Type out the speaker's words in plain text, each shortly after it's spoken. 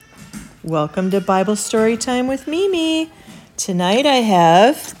Welcome to Bible Story Time with Mimi. Tonight I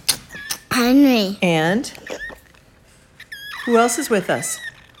have Henry. And who else is with us?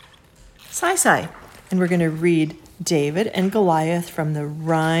 Sai. And we're going to read David and Goliath from the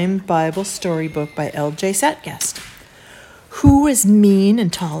Rhyme Bible Storybook by L.J. Satgast. Who is mean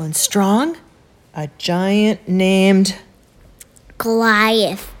and tall and strong? A giant named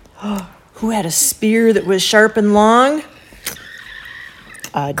Goliath. Who had a spear that was sharp and long?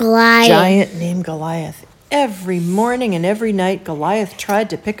 A Goliath. giant named Goliath. Every morning and every night, Goliath tried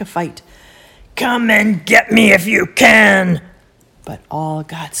to pick a fight. Come and get me if you can! But all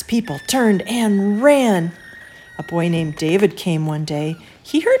God's people turned and ran. A boy named David came one day.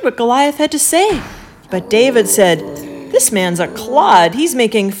 He heard what Goliath had to say. But David said, "This man's a clod. He's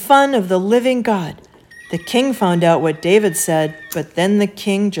making fun of the living God." The king found out what David said, but then the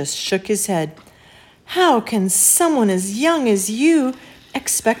king just shook his head. How can someone as young as you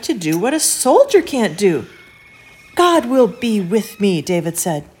expect to do what a soldier can't do? God will be with me, David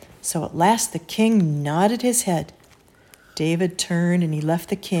said. So at last the king nodded his head. David turned and he left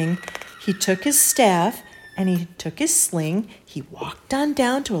the king. He took his staff and he took his sling. He walked on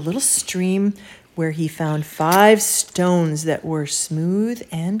down to a little stream where he found 5 stones that were smooth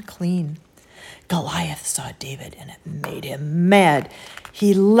and clean. Goliath saw David and it made him mad.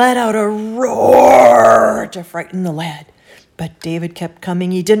 He let out a roar to frighten the lad. But David kept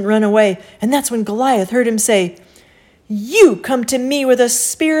coming. He didn't run away. And that's when Goliath heard him say, "You come to me with a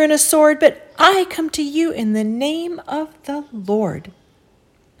spear and a sword, but I come to you in the name of the Lord."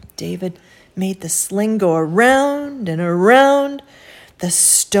 David made the sling go around and around. The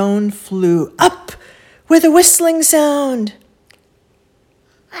stone flew up with a whistling sound.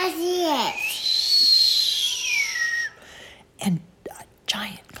 What's it? And a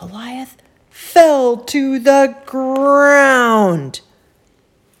giant Goliath fell to the ground.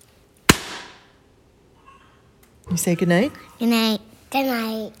 You say goodnight? Good night. Good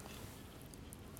night.